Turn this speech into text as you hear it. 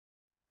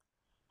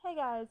Hey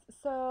guys,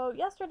 so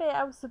yesterday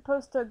I was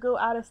supposed to go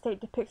out of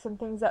state to pick some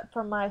things up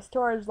from my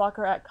storage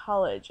locker at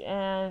college,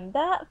 and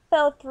that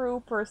fell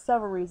through for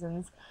several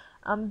reasons.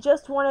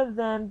 Just one of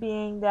them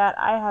being that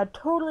I had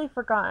totally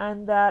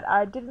forgotten that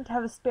I didn't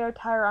have a spare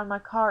tire on my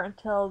car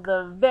until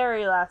the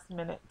very last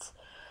minute.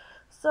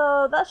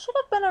 So that should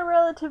have been a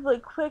relatively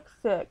quick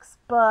fix,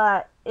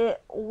 but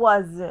it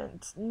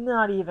wasn't.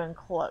 Not even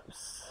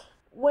close.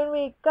 When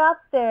we got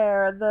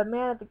there, the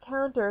man at the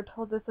counter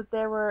told us that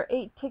there were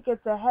 8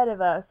 tickets ahead of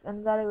us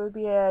and that it would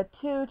be a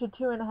 2 to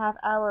 2.5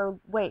 hour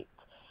wait.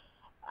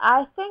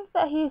 I think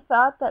that he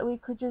thought that we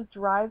could just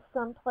drive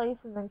someplace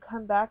and then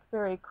come back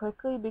very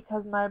quickly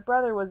because my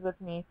brother was with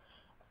me.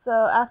 So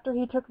after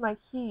he took my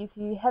keys,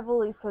 he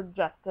heavily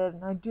suggested,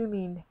 and I do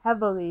mean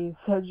heavily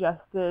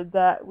suggested,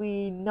 that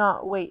we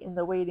not wait in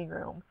the waiting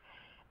room,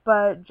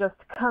 but just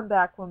come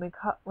back when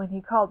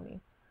he called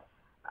me.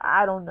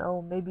 I don't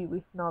know, maybe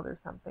we smelled or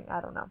something,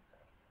 I don't know.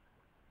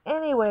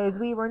 Anyways,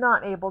 we were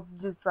not able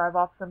to just drive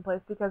off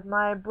someplace because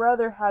my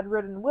brother had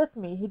ridden with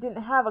me. He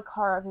didn't have a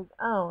car of his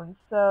own,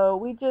 so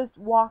we just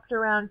walked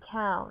around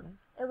town.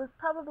 It was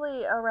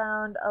probably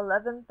around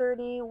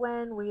 11:30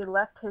 when we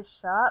left his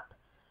shop,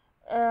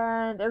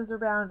 and it was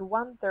around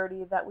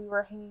 1:30 that we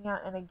were hanging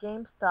out in a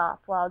GameStop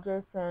while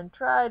Jason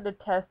tried to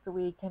test the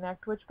Wii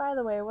Connect, which by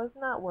the way was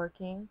not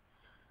working,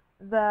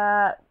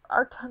 that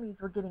our tummies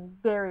were getting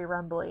very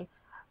rumbly.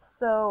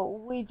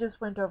 So we just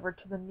went over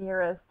to the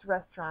nearest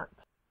restaurant.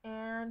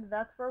 And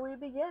that's where we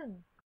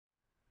begin.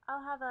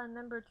 I'll have a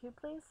number two,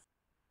 please.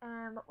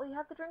 And what will you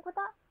have to drink with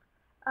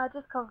that?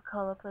 Just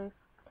Coca-Cola, please.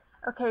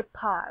 Okay,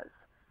 pause.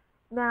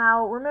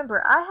 Now,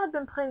 remember, I had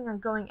been planning on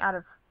going out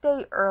of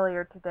state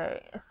earlier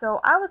today,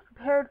 so I was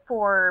prepared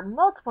for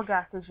multiple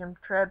gas station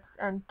trips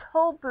and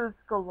toll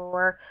booths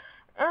galore,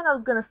 and I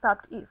was going to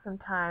stop to eat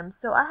sometime,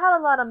 so I had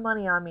a lot of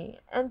money on me.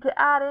 And to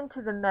add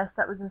into the mess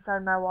that was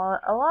inside my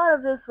wallet, a lot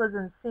of this was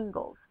in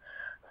singles.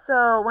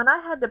 So when I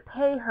had to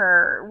pay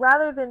her,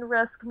 rather than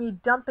risk me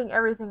dumping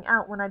everything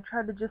out when I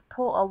tried to just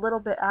pull a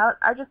little bit out,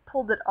 I just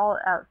pulled it all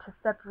out to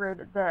separate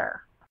it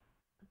there.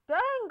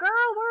 Dang,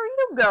 girl, where are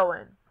you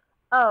going?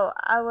 Oh,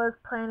 I was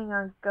planning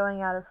on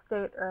going out of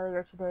state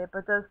earlier today,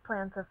 but those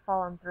plans have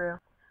fallen through.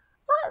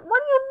 What do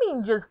you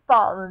mean just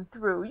fallen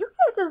through? You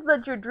can't just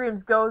let your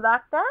dreams go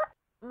like that.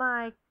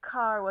 My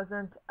car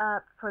wasn't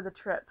up for the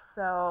trip,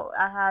 so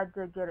I had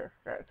to get it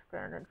fixed,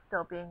 and it's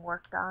still being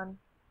worked on.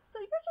 So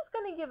you're just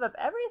gonna give up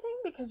everything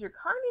because your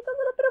car needs a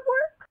little bit of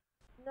work?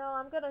 No,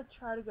 I'm gonna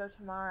try to go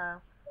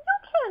tomorrow. You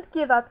can't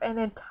give up an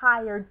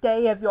entire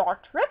day of your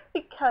trip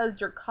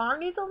because your car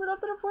needs a little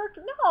bit of work.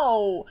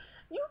 No,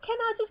 you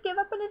cannot just give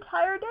up an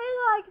entire day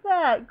like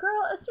that.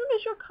 Girl, as soon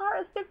as your car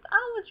is fixed, I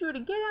want you to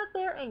get out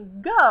there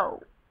and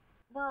go.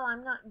 Well,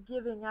 I'm not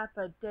giving up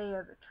a day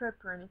of a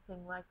trip or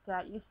anything like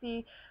that. You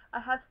see, I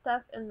have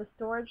stuff in the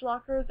storage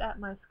lockers at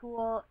my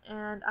school,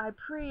 and I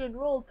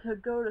pre-enrolled to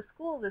go to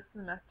school this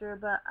semester,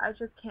 but I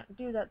just can't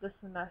do that this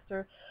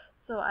semester,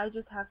 so I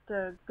just have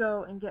to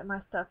go and get my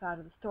stuff out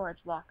of the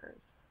storage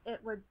lockers.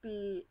 It would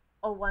be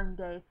a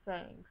one-day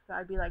thing, so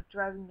I'd be like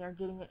driving there,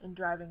 getting it, and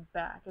driving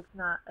back. It's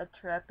not a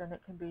trip, and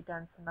it can be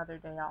done some other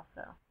day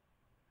also.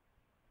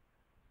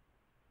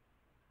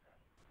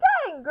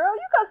 Dang, girl,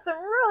 you got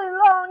some really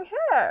long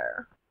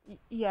hair.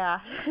 Yeah.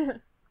 And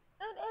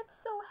it's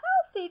so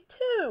healthy,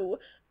 too.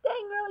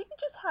 Dang, girl, you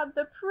just have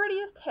the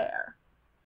prettiest hair.